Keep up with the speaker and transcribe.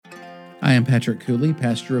I am Patrick Cooley,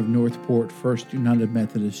 pastor of Northport First United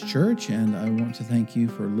Methodist Church, and I want to thank you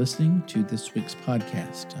for listening to this week's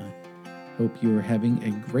podcast. I hope you are having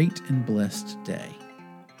a great and blessed day.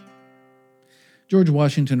 George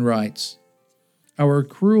Washington writes, "Our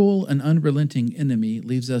cruel and unrelenting enemy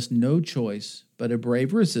leaves us no choice but a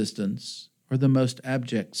brave resistance or the most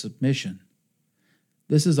abject submission.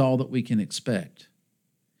 This is all that we can expect.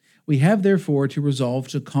 We have therefore to resolve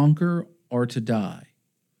to conquer or to die.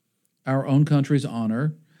 Our own country's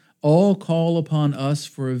honor, all call upon us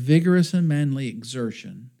for a vigorous and manly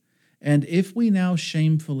exertion, and if we now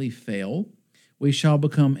shamefully fail, we shall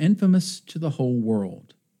become infamous to the whole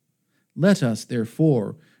world. Let us,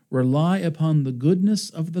 therefore, rely upon the goodness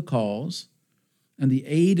of the cause and the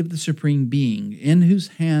aid of the Supreme Being, in whose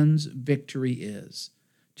hands victory is,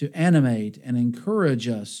 to animate and encourage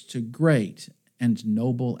us to great and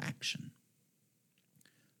noble action."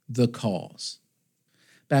 The cause.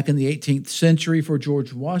 Back in the 18th century for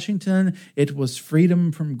George Washington, it was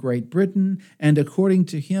freedom from Great Britain, and according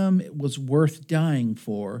to him, it was worth dying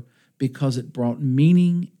for because it brought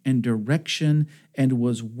meaning and direction and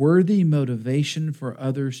was worthy motivation for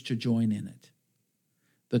others to join in it.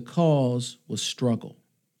 The cause was struggle.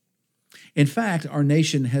 In fact, our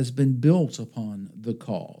nation has been built upon the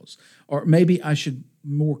cause, or maybe I should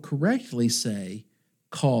more correctly say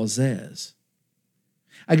causes.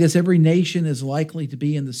 I guess every nation is likely to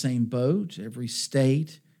be in the same boat, every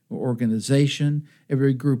state or organization,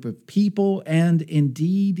 every group of people, and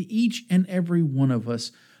indeed each and every one of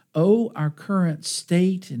us owe our current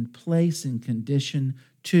state and place and condition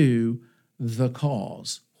to the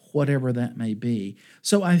cause, whatever that may be.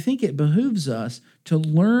 So I think it behooves us to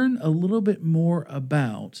learn a little bit more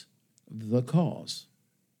about the cause.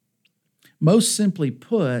 Most simply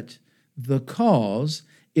put, the cause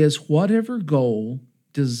is whatever goal,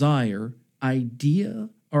 desire, idea,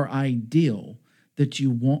 or ideal that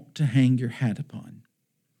you want to hang your hat upon.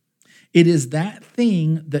 It is that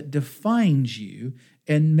thing that defines you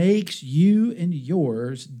and makes you and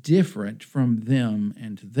yours different from them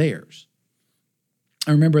and theirs.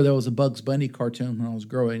 I remember there was a Bugs Bunny cartoon when I was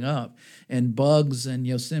growing up, and Bugs and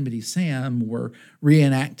Yosemite Sam were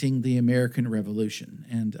reenacting the American Revolution,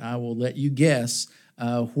 and I will let you guess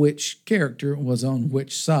which character was on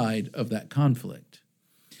which side of that conflict.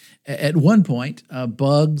 At one point,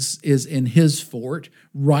 Bugs is in his fort,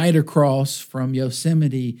 right across from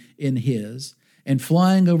Yosemite in his, and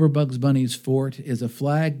flying over Bugs Bunny's fort is a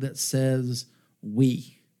flag that says,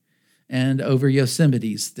 "We." And over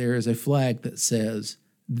Yosemite's, there is a flag that says,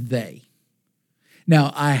 "They."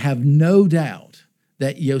 Now, I have no doubt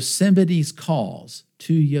that Yosemite's cause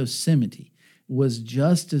to Yosemite was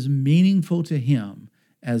just as meaningful to him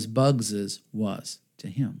as Bugs's was to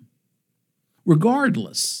him.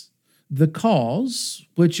 Regardless, the cause,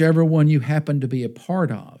 whichever one you happen to be a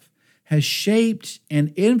part of, has shaped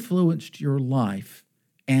and influenced your life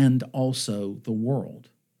and also the world.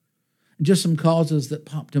 Just some causes that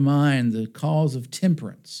pop to mind: the cause of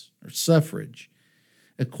temperance or suffrage,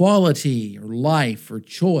 equality or life or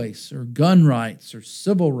choice or gun rights or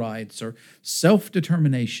civil rights or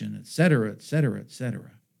self-determination, etc., etc.,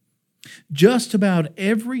 etc. Just about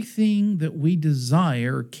everything that we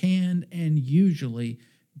desire can and usually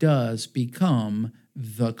does become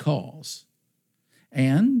the cause.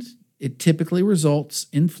 And it typically results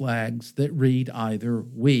in flags that read either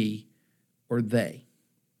 "we" or "they."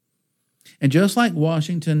 And just like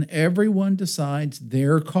Washington, everyone decides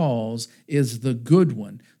their cause is the good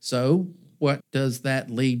one. So what does that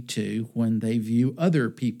lead to when they view other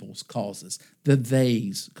people's causes, the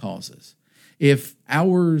they's causes? If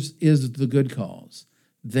ours is the good cause,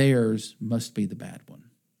 theirs must be the bad one.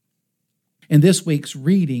 In this week's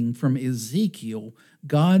reading from Ezekiel,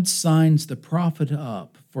 God signs the prophet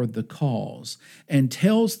up for the cause and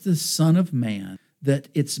tells the Son of Man that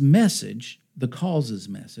its message, the cause's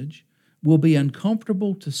message, will be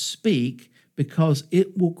uncomfortable to speak because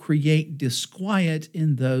it will create disquiet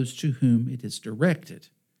in those to whom it is directed.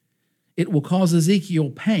 It will cause Ezekiel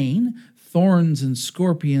pain, thorns and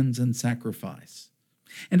scorpions and sacrifice.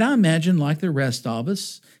 And I imagine, like the rest of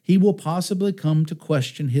us, he will possibly come to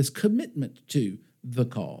question his commitment to the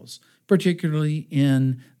cause, particularly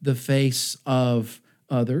in the face of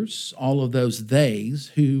others, all of those theys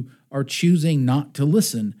who are choosing not to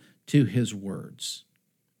listen to his words.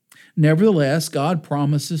 Nevertheless, God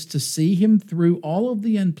promises to see him through all of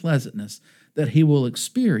the unpleasantness that he will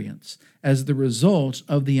experience as the result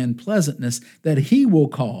of the unpleasantness that he will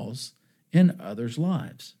cause in others'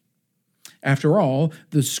 lives. After all,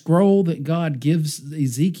 the scroll that God gives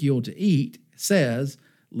Ezekiel to eat says,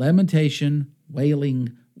 lamentation,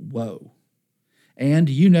 wailing, woe.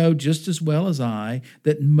 And you know just as well as I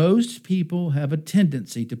that most people have a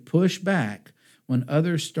tendency to push back when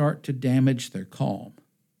others start to damage their calm.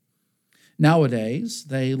 Nowadays,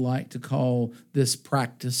 they like to call this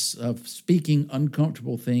practice of speaking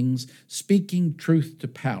uncomfortable things speaking truth to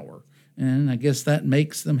power. And I guess that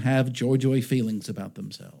makes them have joy feelings about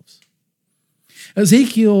themselves.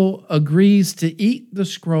 Ezekiel agrees to eat the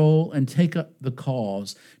scroll and take up the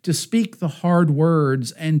cause, to speak the hard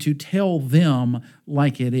words and to tell them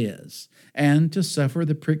like it is, and to suffer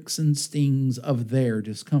the pricks and stings of their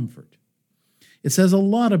discomfort. It says a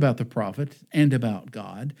lot about the prophet and about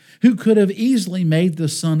God, who could have easily made the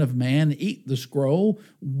Son of Man eat the scroll,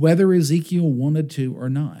 whether Ezekiel wanted to or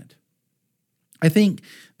not. I think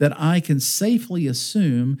that I can safely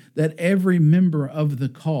assume that every member of the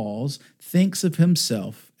cause thinks of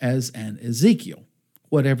himself as an Ezekiel,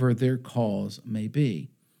 whatever their cause may be.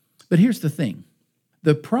 But here's the thing.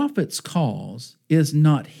 The prophet's cause is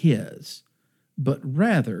not his, but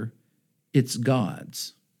rather it's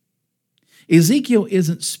God's. Ezekiel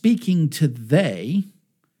isn't speaking to they.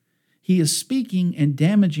 He is speaking and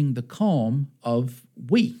damaging the calm of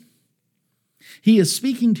we. He is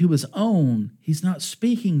speaking to his own. He's not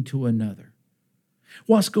speaking to another.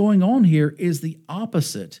 What's going on here is the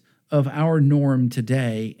opposite of our norm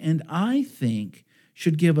today, and I think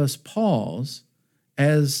should give us pause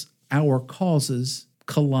as our causes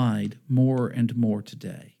collide more and more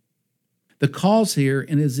today. The cause here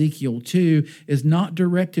in Ezekiel 2 is not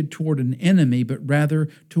directed toward an enemy, but rather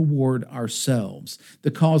toward ourselves.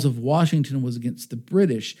 The cause of Washington was against the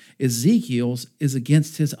British. Ezekiel's is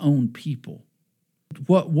against his own people.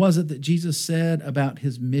 What was it that Jesus said about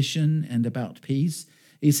his mission and about peace?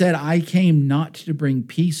 He said, I came not to bring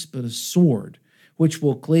peace, but a sword, which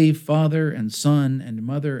will cleave father and son and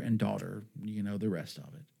mother and daughter. You know the rest of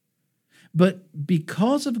it. But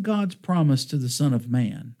because of God's promise to the Son of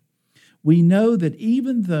Man, we know that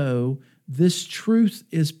even though this truth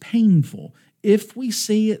is painful, if we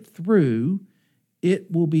see it through, it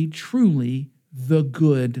will be truly the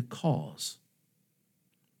good cause.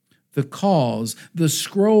 The cause, the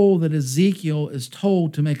scroll that Ezekiel is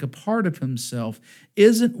told to make a part of himself,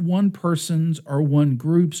 isn't one person's or one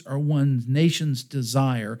group's or one nation's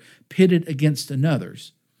desire pitted against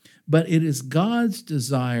another's, but it is God's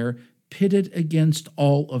desire pitted against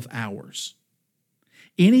all of ours.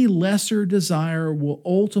 Any lesser desire will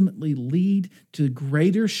ultimately lead to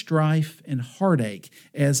greater strife and heartache,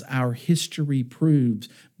 as our history proves.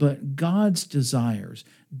 But God's desires,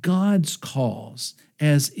 God's cause,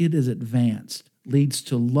 as it is advanced, leads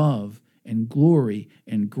to love and glory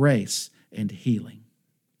and grace and healing.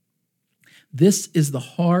 This is the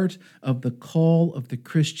heart of the call of the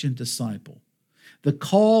Christian disciple. The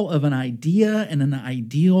call of an idea and an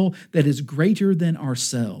ideal that is greater than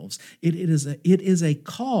ourselves. It is a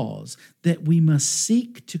cause that we must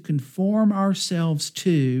seek to conform ourselves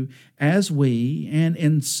to as we, and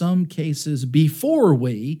in some cases before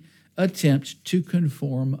we, attempt to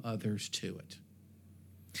conform others to it.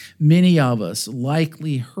 Many of us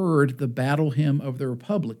likely heard the battle hymn of the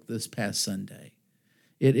Republic this past Sunday.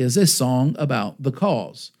 It is a song about the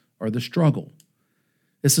cause or the struggle.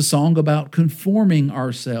 It's a song about conforming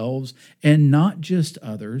ourselves, and not just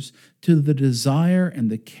others, to the desire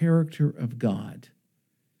and the character of God.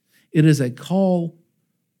 It is a call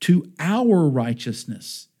to our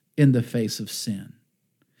righteousness in the face of sin.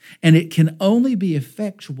 And it can only be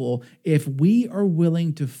effectual if we are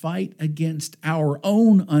willing to fight against our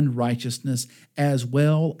own unrighteousness as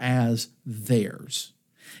well as theirs.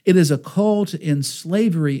 It is a call to end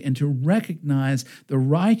slavery and to recognize the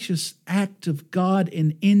righteous act of God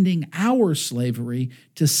in ending our slavery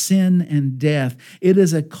to sin and death. It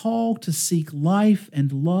is a call to seek life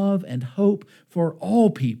and love and hope for all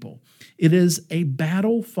people. It is a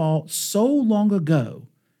battle fought so long ago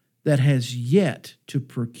that has yet to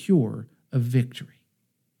procure a victory.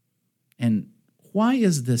 And why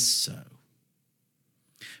is this so?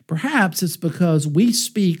 Perhaps it's because we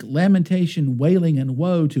speak lamentation, wailing, and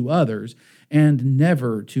woe to others and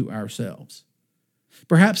never to ourselves.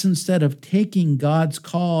 Perhaps instead of taking God's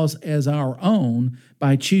cause as our own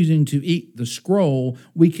by choosing to eat the scroll,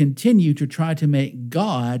 we continue to try to make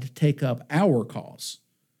God take up our cause.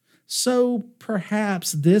 So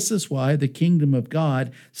perhaps this is why the kingdom of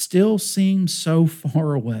God still seems so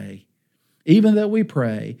far away. Even though we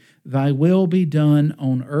pray, thy will be done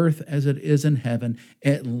on earth as it is in heaven,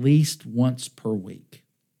 at least once per week.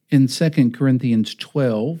 In 2 Corinthians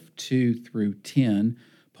 12, 2 through 10,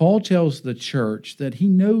 Paul tells the church that he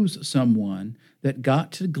knows someone that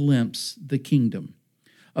got to glimpse the kingdom.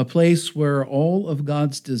 a place where all of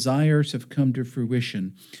God's desires have come to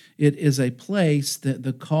fruition. It is a place that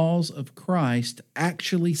the cause of Christ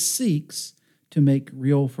actually seeks to make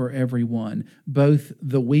real for everyone, both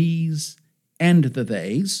the we's and the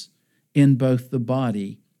they's, in both the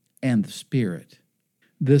body and the spirit.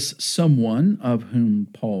 This someone of whom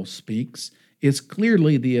Paul speaks is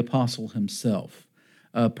clearly the apostle himself,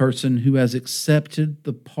 a person who has accepted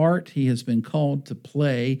the part he has been called to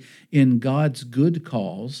play in God's good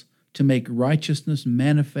cause to make righteousness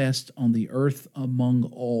manifest on the earth among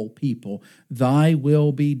all people. Thy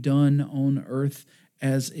will be done on earth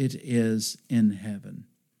as it is in heaven.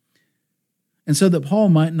 And so that Paul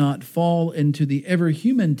might not fall into the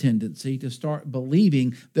ever-human tendency to start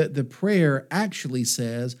believing that the prayer actually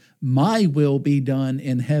says, "My will be done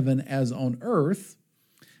in heaven as on earth,"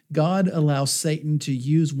 God allows Satan to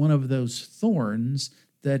use one of those thorns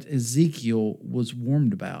that Ezekiel was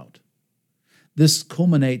warned about. This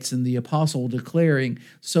culminates in the apostle declaring,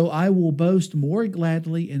 "So I will boast more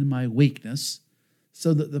gladly in my weakness,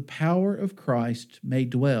 so that the power of Christ may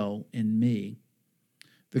dwell in me."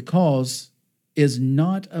 The cause is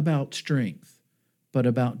not about strength, but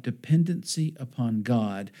about dependency upon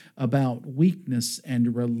God, about weakness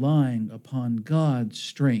and relying upon God's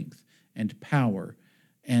strength and power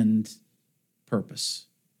and purpose.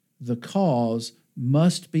 The cause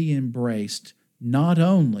must be embraced not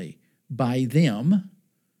only by them,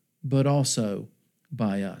 but also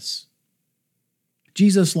by us.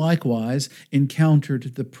 Jesus likewise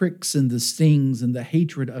encountered the pricks and the stings and the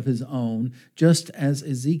hatred of his own, just as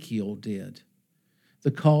Ezekiel did. The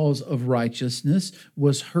cause of righteousness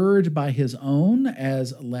was heard by his own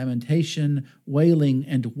as lamentation, wailing,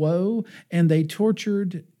 and woe, and they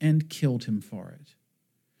tortured and killed him for it.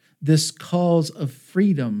 This cause of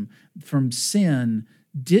freedom from sin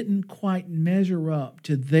didn't quite measure up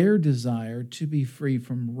to their desire to be free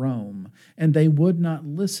from Rome, and they would not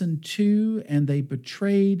listen to, and they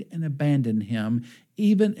betrayed and abandoned him,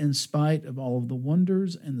 even in spite of all of the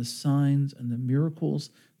wonders and the signs and the miracles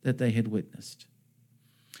that they had witnessed.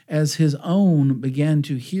 As his own began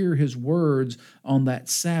to hear his words on that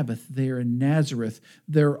Sabbath there in Nazareth,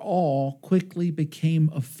 their awe quickly became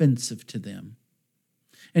offensive to them.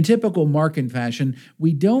 In typical Markan fashion,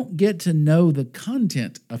 we don't get to know the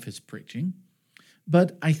content of his preaching,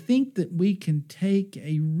 but I think that we can take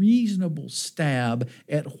a reasonable stab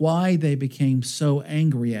at why they became so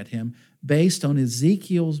angry at him based on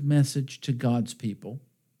Ezekiel's message to God's people.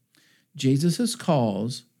 Jesus'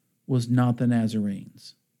 cause was not the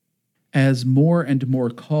Nazarenes. As more and more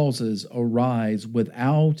causes arise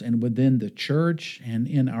without and within the church and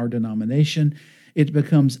in our denomination, it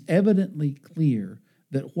becomes evidently clear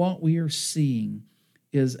that what we are seeing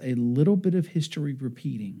is a little bit of history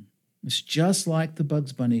repeating. It's just like the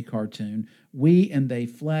Bugs Bunny cartoon. We and they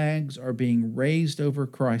flags are being raised over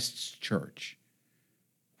Christ's church,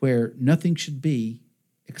 where nothing should be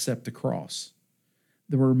except the cross.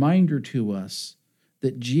 The reminder to us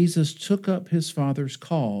that Jesus took up his Father's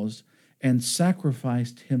cause and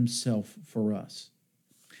sacrificed himself for us.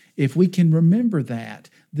 If we can remember that,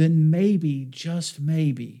 then maybe, just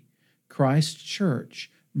maybe, Christ's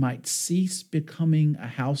church might cease becoming a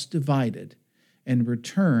house divided and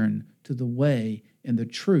return to the way and the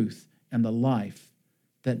truth and the life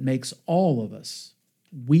that makes all of us,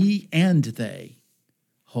 we and they,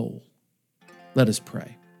 whole. Let us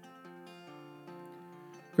pray.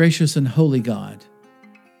 Gracious and holy God,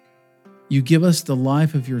 you give us the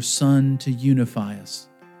life of your Son to unify us,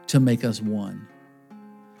 to make us one.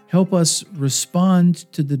 Help us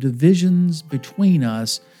respond to the divisions between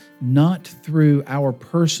us, not through our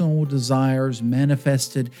personal desires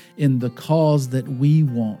manifested in the cause that we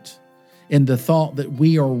want, in the thought that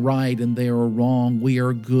we are right and they are wrong, we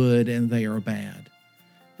are good and they are bad.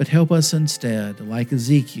 But help us instead, like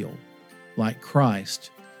Ezekiel, like Christ,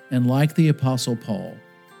 and like the Apostle Paul,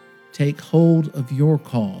 take hold of your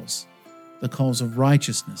cause, the cause of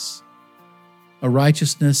righteousness, a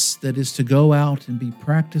righteousness that is to go out and be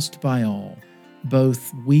practiced by all,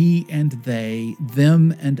 both we and they,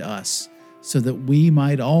 them and us, so that we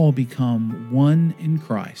might all become one in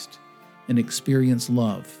Christ and experience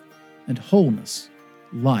love and wholeness,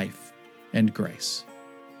 life and grace.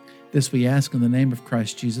 This we ask in the name of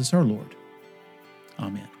Christ Jesus our Lord.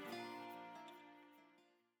 Amen.